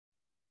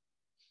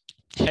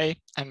Hey,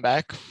 I'm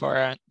back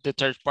for the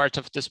third part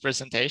of this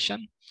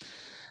presentation.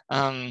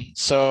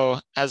 So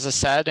as I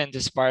said, in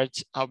this part,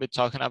 I'll be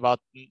talking about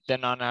the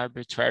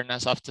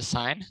non-arbitrariness of the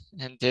sign,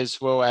 and this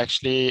will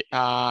actually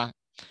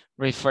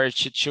refer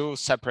to two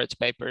separate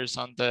papers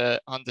on the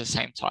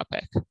same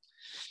topic.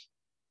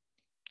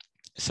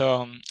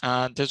 So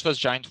this was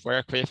joint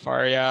work with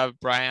Arya,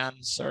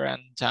 Brian,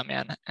 Soren,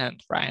 Damian, and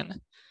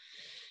Ryan.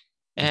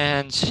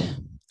 And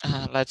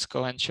let's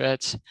go into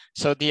it.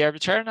 So the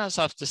arbitrariness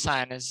of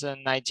design is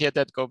an idea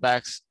that goes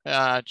back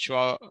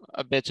to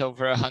a bit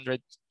over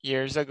 100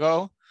 years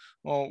ago,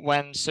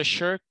 when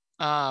Saussure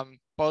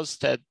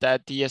posted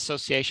that the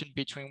association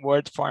between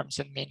word forms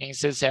and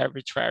meanings is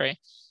arbitrary.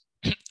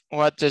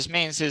 What this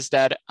means is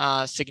that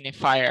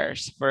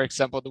signifiers, for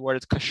example, the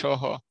word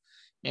cachorro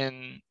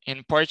in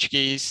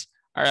Portuguese,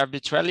 are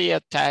arbitrarily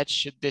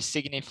attached to the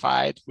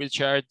signified, which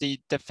are the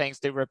things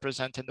they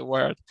represent in the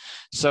word.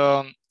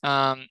 So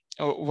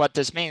what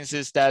this means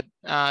is that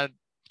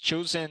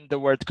choosing the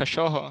word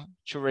cachorro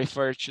to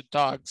refer to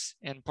dogs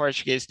in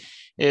Portuguese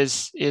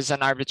is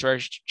an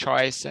arbitrary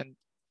choice, and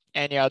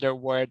any other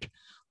word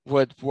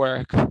would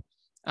work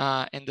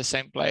in the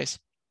same place.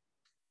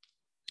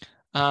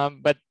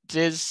 But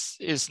this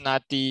is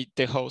not the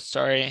whole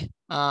story.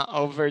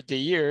 Over the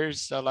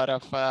years, a lot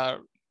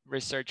of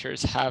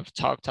researchers have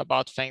talked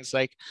about things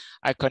like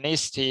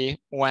iconicity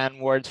when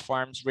word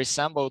forms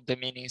resemble the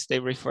meanings they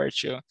refer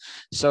to.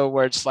 So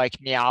words like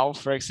meow,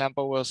 for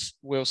example,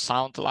 will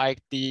sound like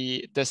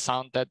the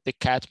sound that the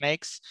cat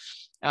makes.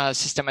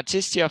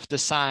 Systematicity of the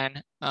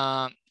sign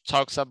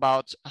talks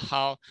about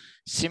how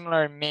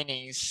similar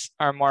meanings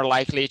are more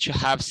likely to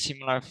have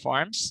similar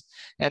forms.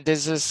 And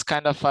this is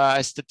kind of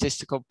a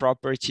statistical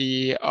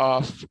property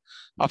of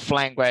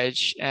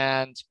language.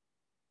 And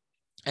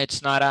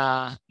it's not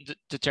a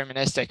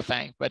deterministic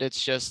thing, but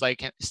it's just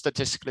like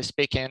statistically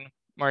speaking,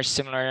 more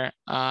similar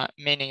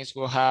meanings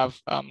will have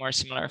more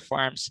similar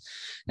forms.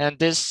 And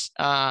this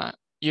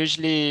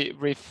usually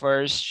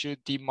refers to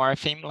the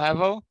morpheme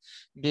level,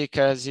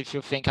 because if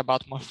you think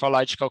about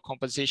morphological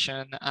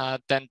composition,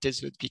 then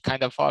this would be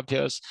kind of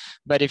obvious.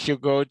 But if you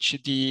go to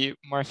the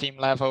morpheme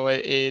level,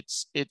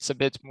 it's a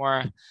bit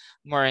more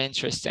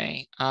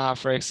interesting.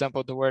 For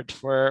example, the word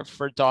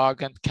for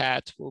dog and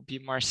cat will be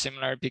more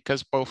similar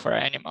because both are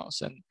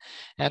animals,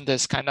 and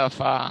this kind of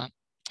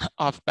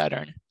off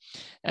pattern.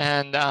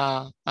 And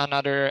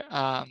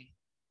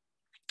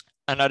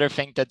another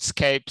thing that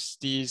escapes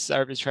these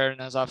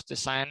arbitrariness of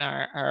design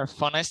are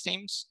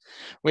phonemes,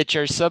 which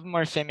are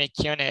submorphemic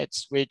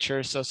units which are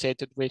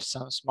associated with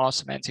some small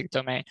semantic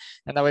domain.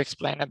 And I'll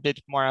explain a bit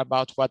more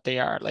about what they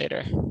are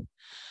later.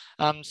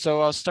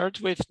 So I'll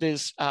start with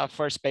this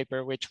first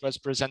paper, which was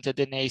presented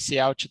in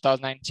ACL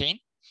 2019,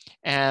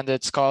 and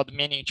it's called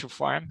Meaning to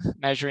Form,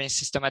 Measuring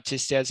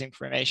Systematicity as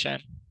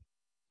Information.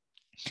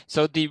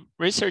 So the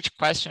research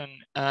question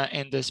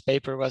in this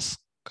paper was,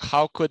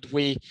 how could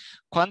we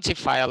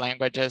quantify a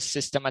language's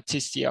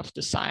systematicity of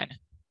design?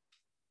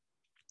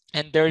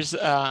 And there's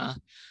a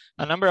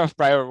number of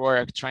prior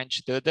work trying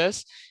to do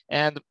this,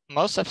 and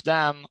most of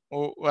them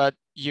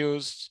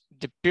used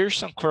the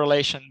Pearson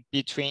correlation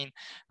between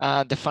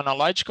the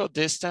phonological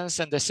distance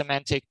and the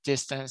semantic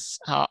distance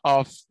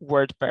of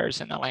word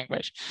pairs in a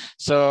language.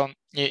 So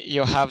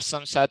you have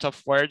some set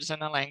of words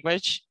in a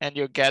language, and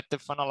you get the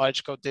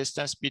phonological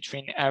distance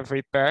between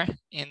every pair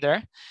in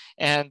there,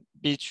 and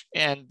the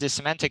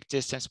semantic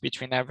distance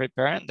between every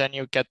pair, and then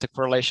you get the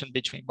correlation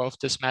between both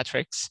these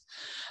metrics.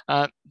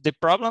 The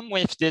problem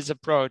with this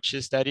approach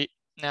is that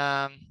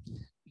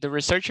the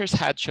researchers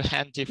had to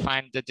hand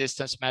define the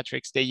distance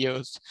metrics they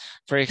used.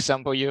 For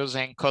example,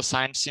 using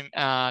cosine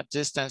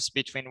distance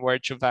between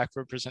word to vec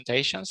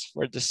representations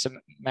for the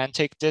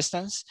semantic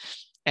distance,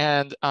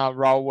 and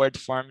raw word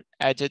form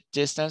edit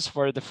distance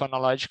for the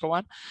phonological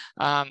one.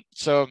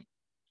 So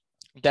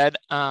that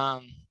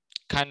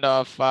kind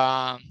of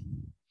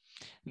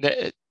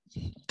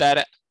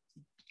that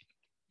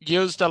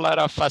used a lot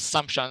of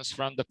assumptions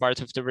from the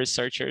part of the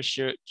researchers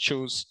to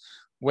choose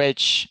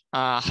which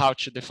how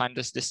to define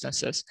these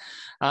distances.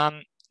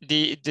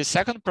 The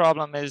second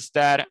problem is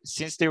that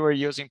since they were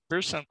using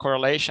Pearson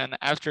correlation,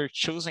 after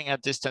choosing a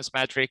distance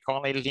metric,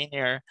 only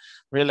linear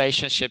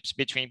relationships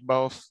between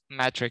both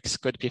metrics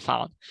could be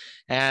found,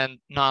 and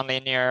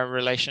nonlinear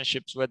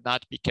relationships would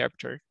not be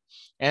captured.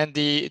 And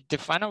the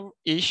final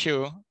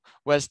issue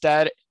was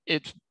that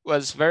it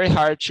was very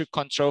hard to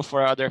control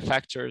for other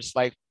factors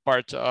like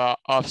part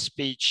of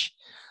speech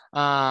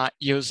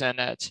using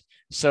it.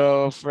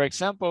 So for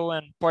example,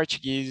 in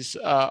Portuguese,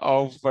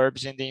 all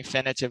verbs in the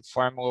infinitive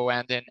form will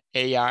end in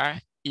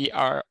AR,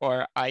 ER,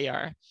 or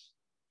IR.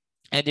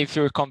 And if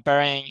you're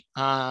comparing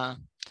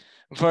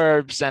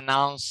verbs and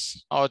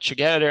nouns all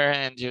together,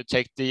 and you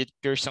take the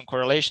Pearson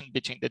correlation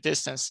between the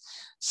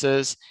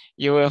distances,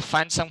 you will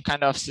find some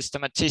kind of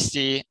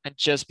systematicity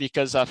just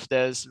because of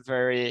this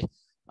very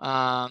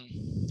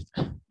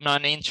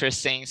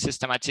non-interesting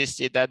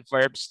systematicity that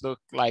verbs look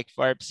like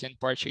verbs in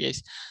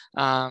Portuguese,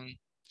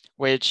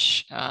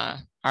 which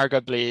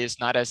arguably is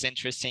not as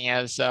interesting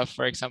as,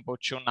 for example,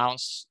 two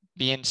nouns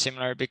being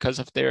similar because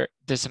of the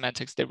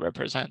semantics they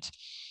represent.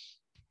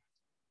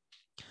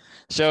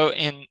 So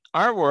in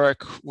our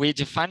work, we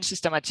define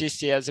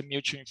systematicity as a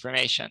mutual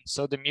information.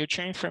 So the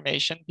mutual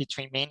information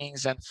between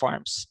meanings and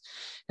forms.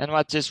 And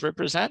what this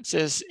represents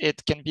is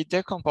it can be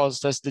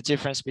decomposed as the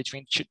difference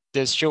between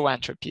these two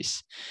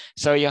entropies.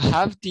 So you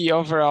have the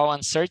overall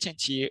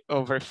uncertainty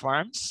over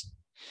forms,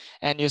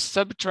 and you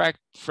subtract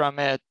from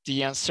it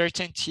the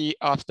uncertainty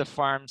of the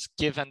forms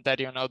given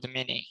that you know the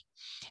meaning.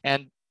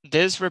 And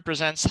this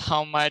represents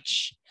how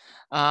much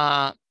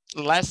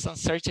less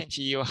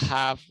uncertainty you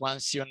have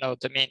once you know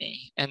the meaning.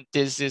 And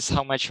this is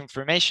how much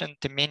information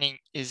the meaning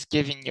is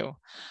giving you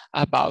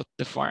about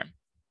the form.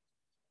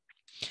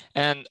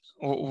 And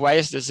why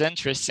is this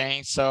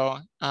interesting? So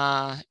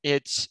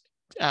it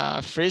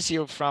frees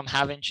you from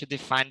having to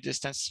define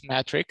distance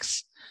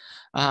metrics.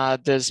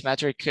 This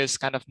metric is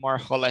kind of more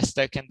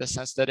holistic in the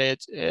sense that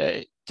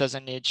it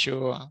doesn't need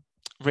to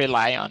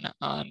rely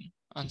on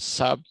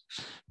sub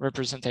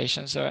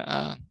representations, or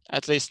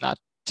at least not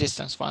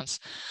distance ones.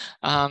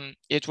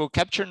 It will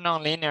capture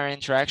nonlinear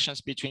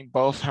interactions between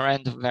both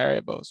random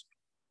variables.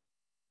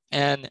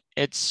 And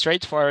it's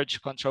straightforward to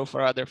control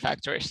for other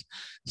factors.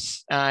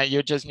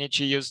 You just need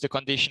to use the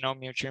conditional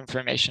mutual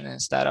information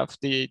instead of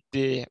the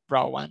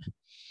raw one.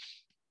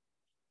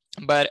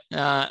 But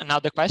now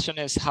the question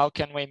is, how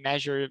can we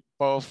measure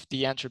both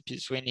the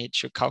entropies we need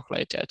to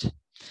calculate it?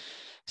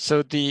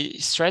 So the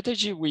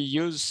strategy we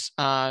use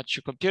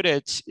to compute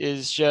it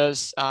is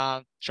just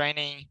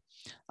training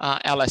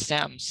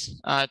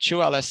LSTMs, two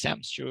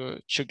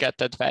LSTMs to get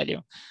that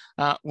value.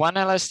 One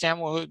LSTM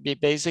will be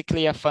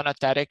basically a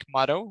phonotactic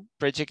model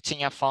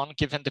predicting a phone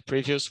given the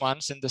previous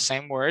ones in the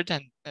same word,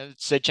 and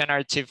it's a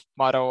generative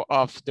model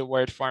of the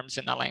word forms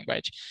in a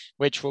language,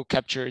 which will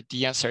capture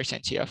the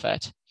uncertainty of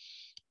it.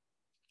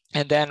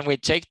 And then we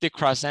take the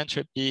cross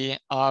entropy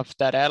of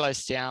that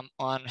LSTM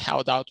on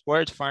held out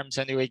word forms,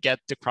 and we get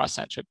the cross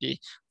entropy,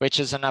 which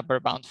is an upper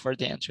bound for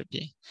the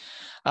entropy.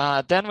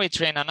 Then we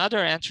train another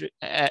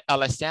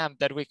LSTM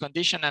that we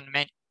condition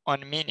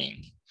on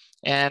meaning.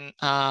 And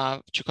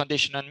to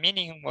condition on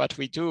meaning, what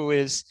we do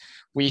is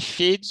we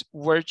feed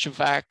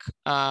word-to-vec,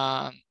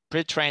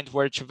 pre-trained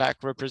word-to-vec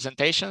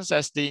representations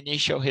as the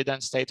initial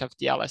hidden state of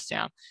the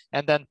LSTM,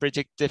 and then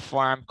predict the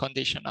form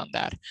condition on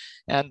that.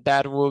 And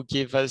that will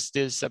give us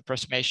this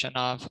approximation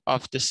of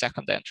the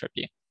second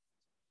entropy.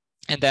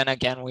 And then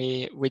again,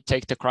 we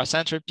take the cross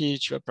entropy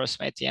to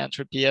approximate the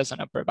entropy as an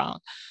upper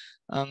bound.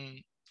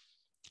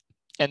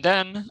 And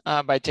then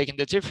by taking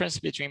the difference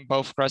between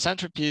both cross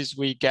entropies,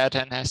 we get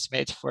an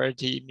estimate for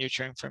the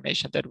mutual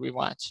information that we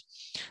want.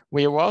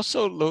 We will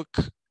also look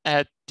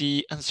at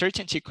the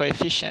uncertainty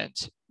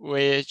coefficient,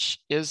 which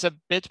is a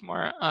bit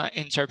more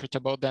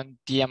interpretable than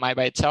DMI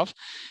by itself,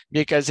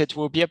 because it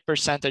will be a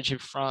percentage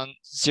from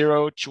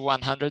 0 to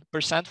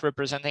 100%,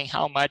 representing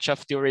how much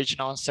of the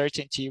original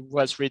uncertainty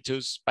was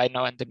reduced by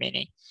knowing the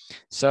meaning.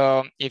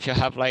 So if you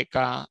have like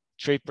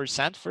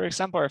 3%, for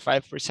example, or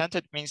 5%,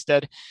 it means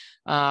that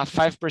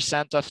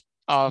 5%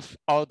 of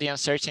all the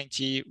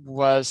uncertainty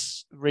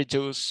was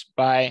reduced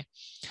by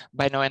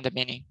knowing the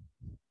meaning.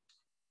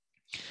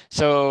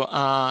 So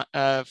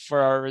for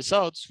our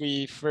results,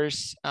 we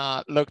first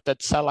looked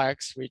at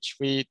selects, which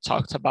we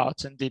talked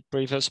about in the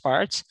previous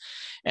parts.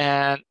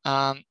 And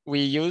we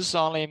use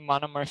only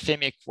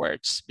monomorphemic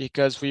words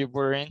because we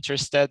were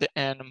interested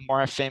in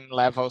morpheme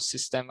level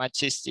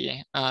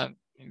systematicity,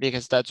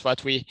 because that's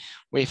what we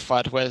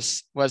thought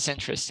was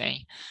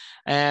interesting.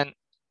 And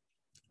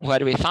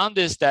what we found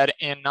is that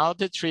in all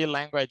the three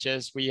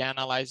languages we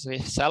analyzed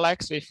with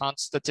selects, we found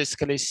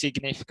statistically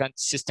significant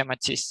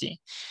systematicity.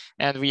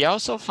 And we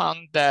also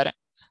found that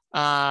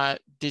the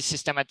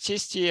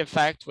systematicity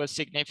effect was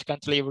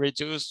significantly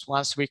reduced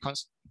once we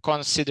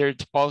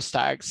considered post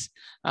tags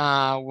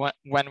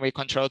when we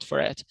controlled for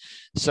it.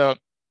 So,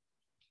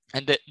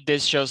 and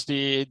this shows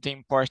the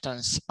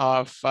importance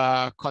of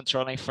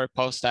controlling for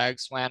post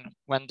tags when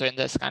doing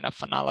this kind of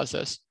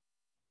analysis.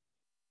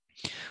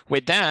 We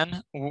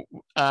then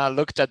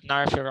looked at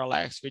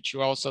NAR-FEROLEX, which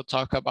you also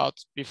talked about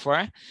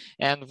before.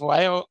 And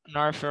while in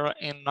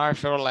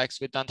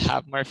NAR-FEROLEX we don't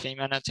have morpheme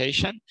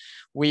annotation,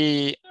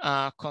 we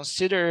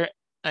consider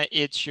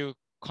it to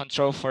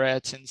control for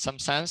it in some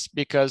sense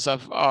because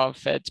of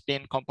it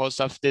being composed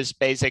of these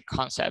basic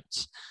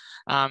concepts.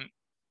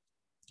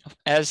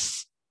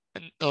 As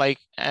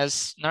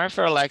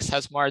NAR-FEROLEX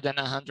has more than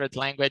 100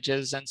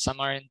 languages and some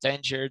are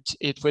endangered,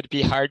 it would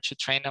be hard to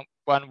train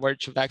one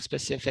word-to-vec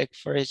specific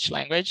for each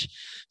language.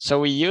 So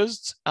we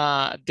used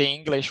the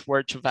English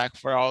word-to-vec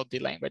for all the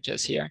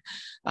languages here.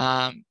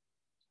 And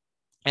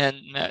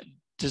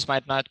this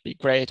might not be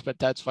great, but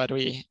that's what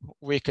we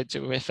could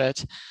do with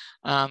it.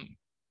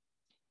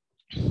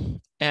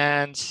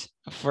 And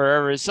for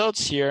our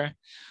results here,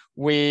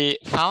 we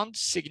found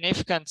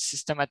significant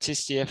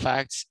systematicity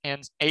effects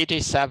in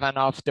 87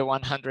 of the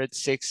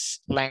 106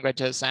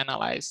 languages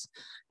analyzed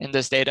in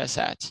this data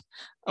set.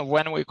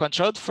 When we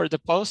controlled for the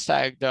post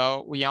tag,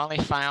 though, we only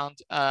found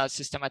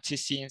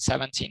systematicity in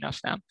 17 of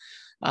them.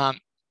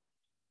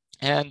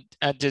 And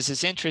this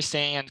is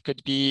interesting and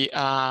could be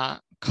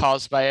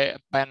caused by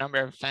a number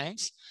of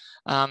things.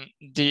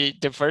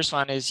 The first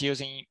one is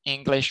using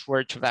English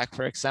word to vec,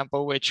 for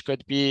example, which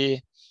could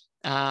be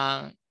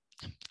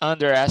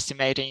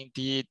underestimating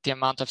the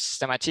amount of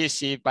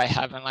systematicity by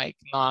having like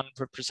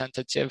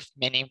non-representative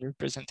meaning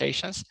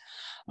representations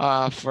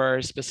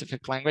for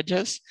specific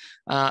languages.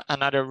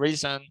 Another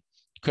reason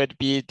could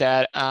be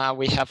that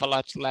we have a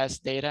lot less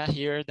data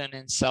here than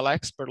in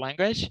selects per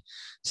language.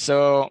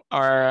 So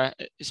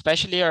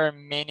especially our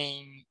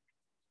meaning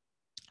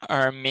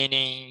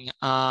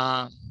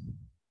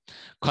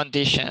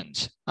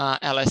conditioned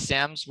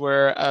LSMs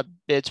were a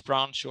bit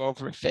prone to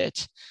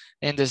overfit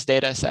in this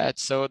data set.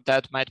 So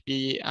that might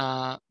be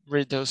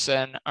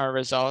reducing our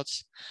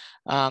results.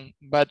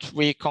 But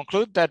we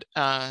conclude that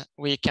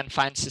we can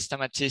find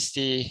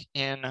systematicity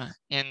in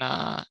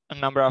a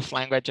number of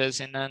languages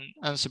in an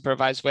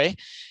unsupervised way,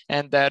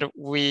 and that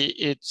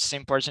it's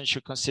important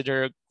to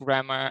consider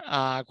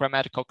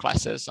grammatical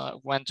classes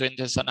when doing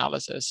this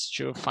analysis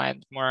to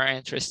find more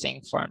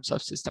interesting forms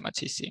of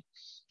systematicity.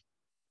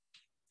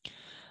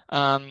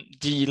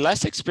 The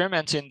last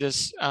experiment in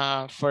this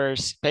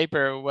first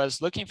paper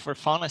was looking for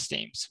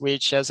phonostemes,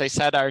 which, as I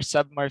said, are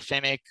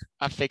submorphemic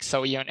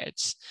affixal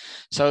units.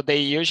 So they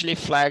usually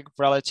flag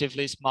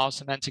relatively small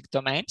semantic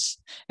domains.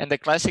 And the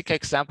classic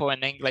example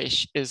in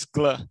English is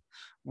gl,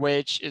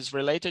 which is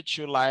related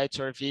to light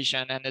or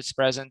vision, and it's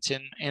present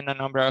in a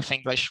number of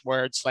English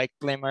words like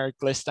glimmer,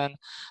 glisten,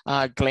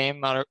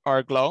 gleam,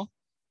 or glow.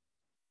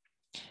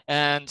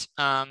 And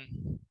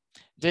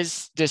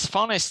these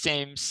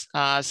phonostemes,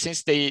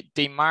 since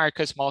they mark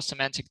a small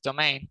semantic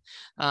domain,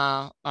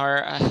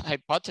 our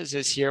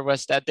hypothesis here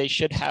was that they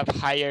should have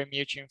higher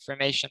mutual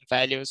information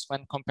values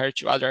when compared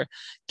to other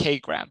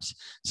k-grams.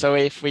 So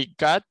if we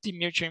got the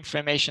mutual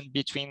information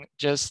between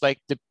just like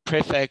the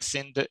prefix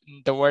in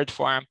the word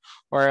form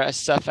or a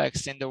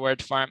suffix in the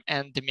word form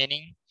and the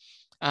meaning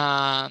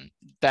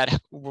that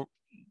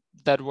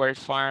word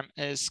form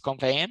is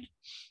conveying,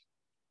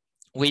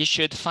 we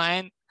should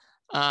find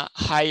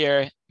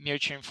higher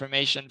mutual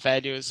information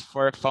values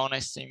for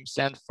phonostemes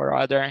than for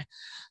other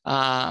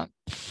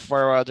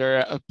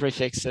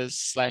prefixes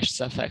 /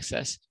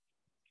 suffixes.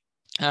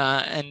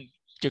 And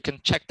you can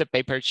check the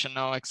paper to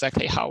know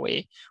exactly how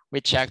we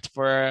checked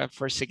for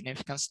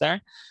significance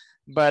there.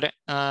 But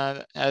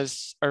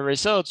as a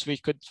result, we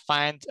could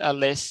find a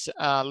list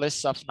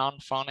of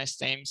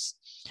non-phonostemes.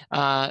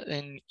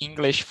 In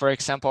English, for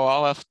example,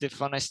 all of the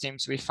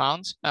phonostemes we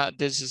found,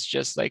 this is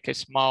just like a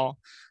small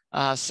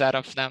set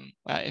of them.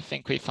 I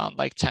think we found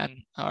like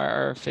 10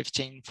 or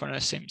 15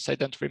 phonostemes, I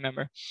don't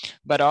remember.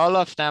 But all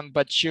of them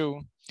but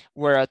 2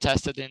 were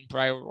attested in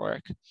prior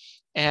work.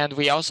 And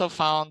we also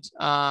found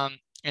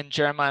in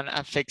German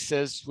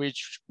affixes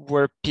which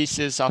were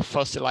pieces of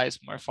fossilized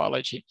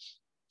morphology.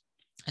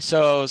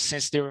 So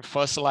since they were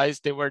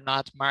fossilized, they were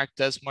not marked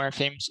as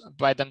morphemes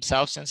by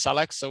themselves in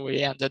selects, so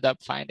we ended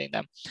up finding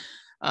them.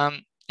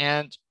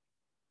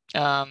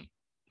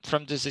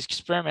 From this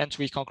experiment,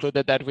 we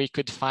concluded that we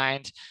could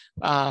find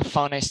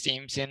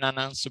phonostemes in an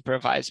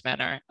unsupervised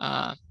manner.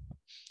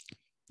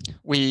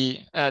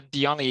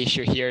 The only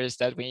issue here is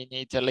that we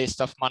need a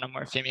list of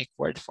monomorphemic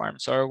word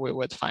forms, or we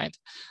would find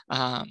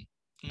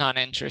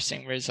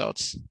non-interesting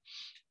results.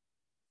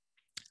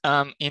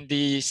 In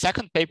the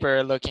second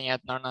paper looking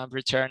at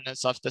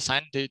non-arbitrariness of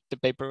design, the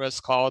paper was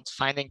called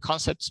Finding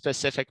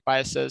Concept-Specific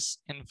Biases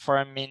in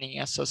Foreign Meaning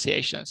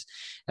Associations,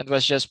 and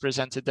was just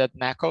presented at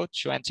NACO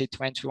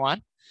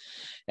 2021.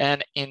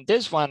 And in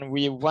this one,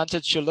 we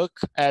wanted to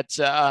look at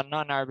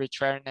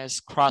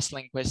non-arbitrariness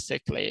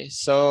cross-linguistically.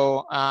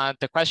 So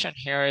the question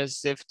here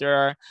is if there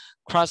are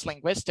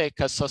cross-linguistic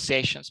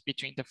associations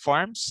between the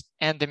forms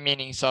and the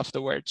meanings of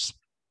the words.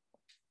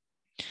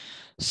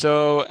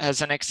 So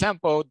as an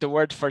example, the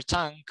word for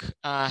tongue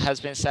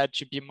has been said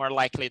to be more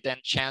likely than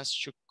chance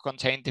to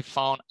contain the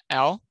phone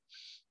L.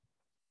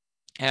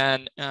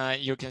 And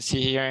you can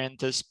see here in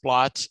this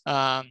plot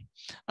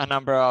a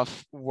number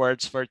of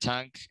words for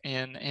tongue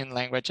in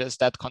languages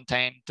that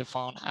contain the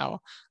phone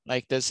L.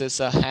 Like this is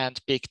a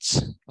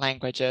hand-picked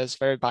languages,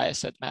 very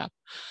biased map.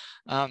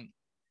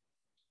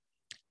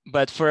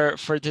 But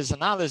for this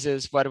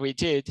analysis, what we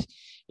did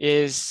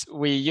is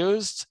we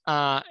used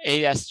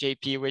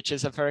ASJP, which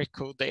is a very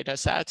cool data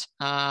set,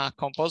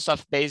 composed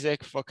of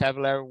basic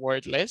vocabulary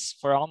word lists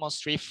for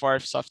almost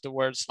 3/4 of the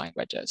world's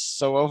languages,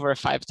 so over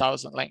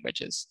 5,000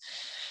 languages.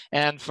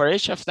 And for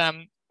each of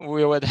them,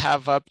 we would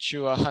have up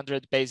to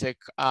 100 basic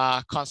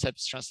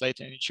concepts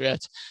translated into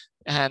it.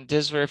 And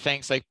these were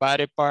things like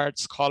body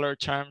parts, color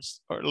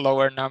terms, or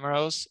lower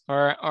numerals,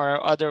 or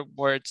other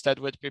words that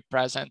would be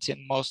present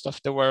in most of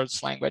the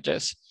world's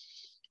languages.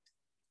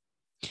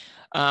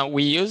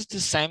 We used the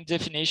same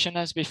definition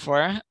as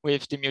before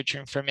with the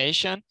mutual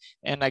information,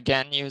 and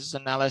again used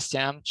an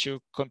LSTM to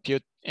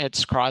compute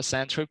its cross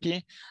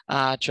entropy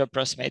to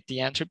approximate the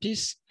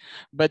entropies.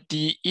 But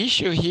the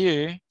issue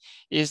here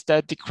is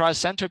that the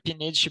cross entropy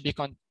needs to be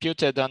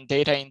computed on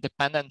data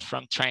independent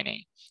from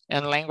training.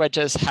 and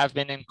languages have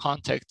been in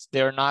context.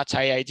 They're not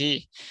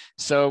IID.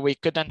 So we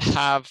couldn't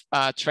have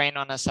train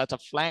on a set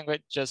of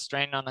language, just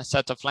train on a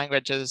set of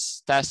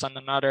languages, test on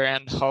another,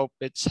 and hope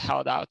it's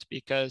held out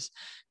because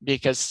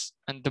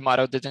the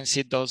model didn't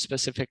see those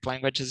specific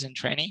languages in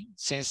training,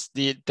 since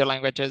the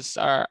languages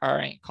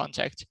are in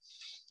context.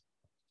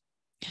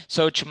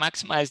 So to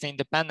maximize the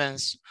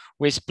independence,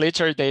 we split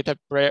our data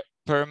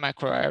per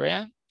macro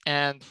area,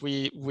 and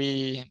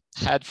we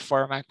had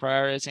 4 macro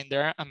areas in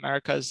there: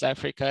 Americas,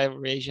 Africa,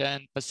 Eurasia,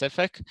 and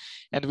Pacific.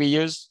 And we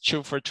used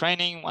 2 for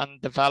training, 1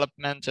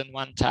 development, and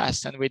 1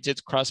 test. And we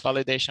did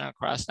cross-validation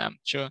across them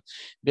to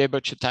be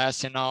able to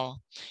test in all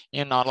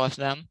of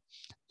them.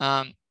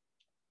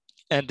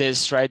 And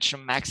this tried to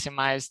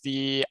maximize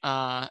the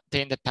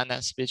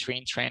independence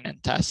between train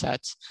and test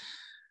sets.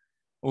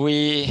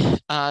 We,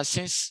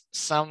 since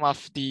some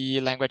of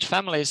the language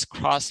families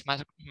cross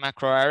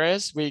macro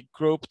areas, we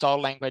grouped all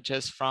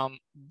languages from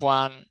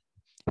one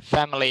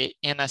family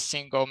in a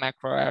single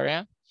macro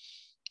area,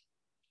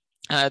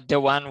 the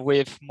one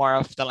with more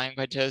of the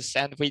languages.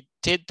 And we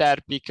did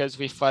that because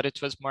we thought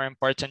it was more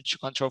important to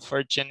control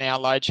for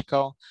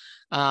genealogical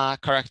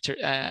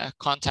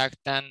contact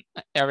than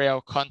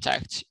areal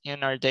contact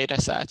in our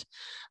data set.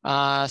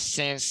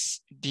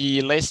 Since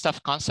the list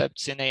of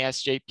concepts in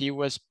ASJP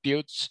was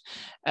built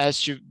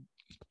as to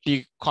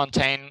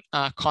contain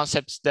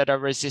concepts that are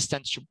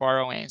resistant to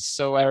borrowing.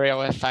 So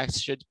areal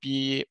effects should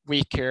be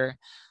weaker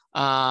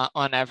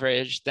on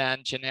average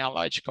than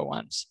genealogical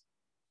ones.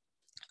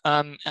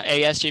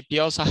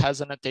 ASJP also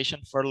has a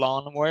notation for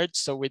loan words,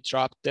 so we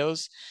dropped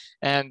those,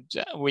 and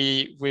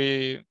we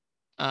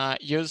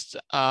used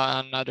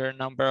another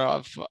number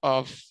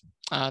of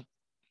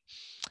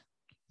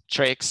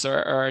tricks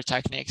or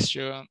techniques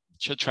to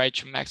try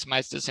to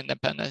maximize this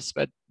independence,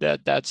 but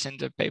that's in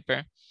the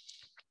paper.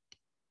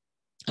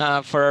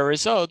 For our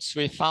results,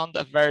 we found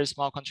a very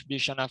small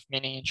contribution of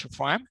meaning into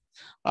form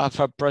of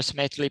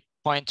approximately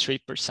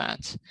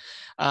 0.3%.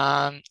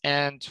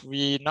 And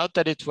we note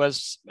that it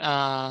was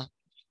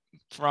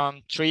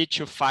from 3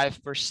 to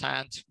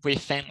 5%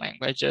 within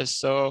languages.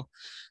 So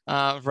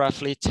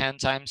roughly 10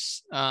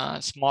 times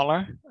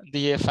smaller,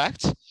 the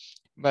effect.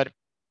 But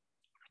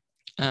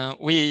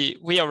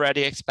we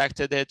already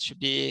expected it to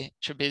be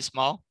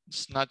small.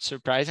 It's not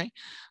surprising,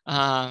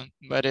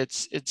 but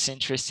it's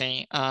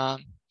interesting.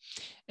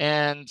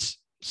 And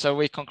so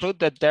we conclude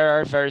that there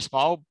are very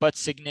small but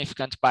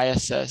significant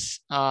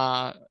biases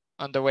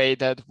on the way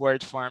that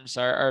word forms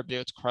are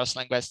built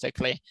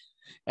cross-linguistically.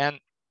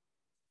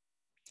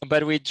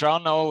 But we draw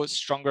no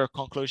stronger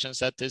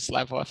conclusions at this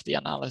level of the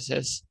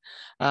analysis.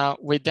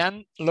 We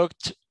then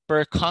looked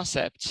per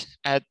concept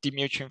at the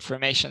mutual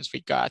informations we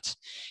got.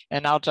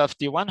 And out of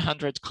the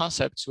 100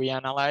 concepts we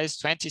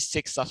analyzed,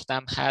 26 of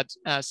them had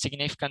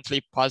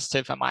significantly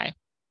positive MI.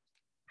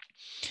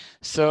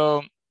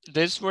 So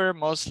these were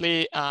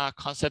mostly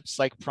concepts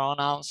like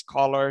pronouns,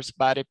 colors,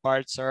 body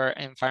parts, or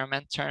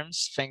environment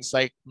terms, things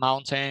like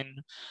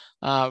mountain,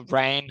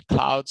 rain,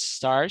 clouds,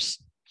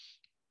 stars.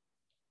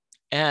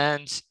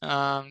 And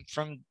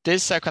from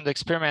this second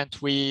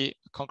experiment, we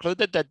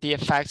concluded that the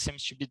effect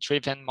seems to be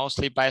driven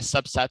mostly by a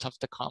subset of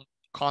the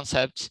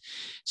concepts.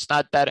 It's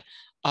not that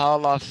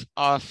all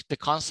of the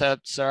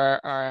concepts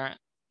are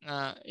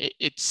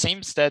it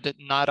seems that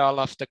not all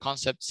of the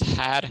concepts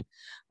had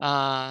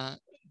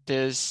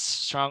this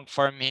strong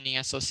form meaning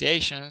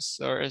associations,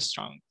 or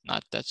strong,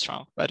 not that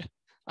strong, but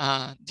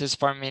this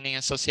form meaning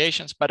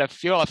associations, but a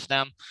few of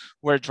them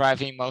were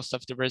driving most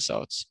of the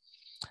results.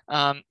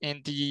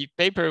 In the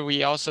paper,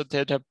 we also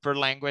did a per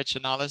language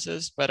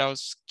analysis, but I'll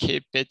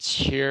skip it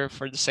here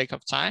for the sake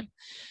of time.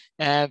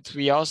 And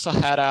we also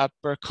had a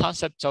per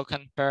concept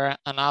token per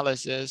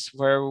analysis,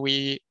 where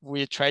we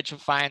tried to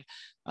find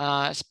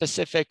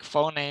specific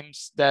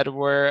phonemes that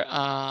were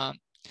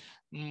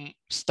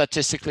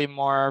statistically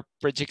more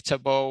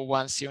predictable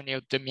once you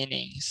knew the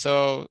meaning.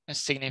 So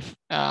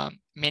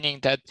meaning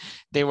that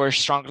they were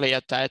strongly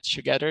attached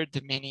together,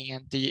 the meaning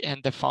and the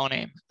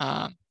phoneme.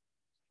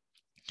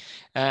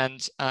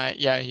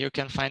 Yeah, you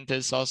can find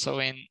this also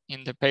in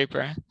the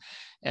paper.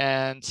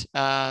 And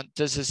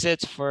this is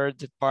it for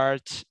the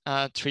part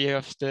 3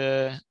 of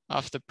the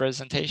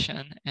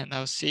presentation. And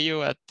I'll see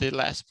you at the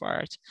last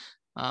part.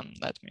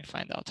 Let me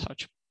find out how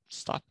to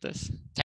stop this.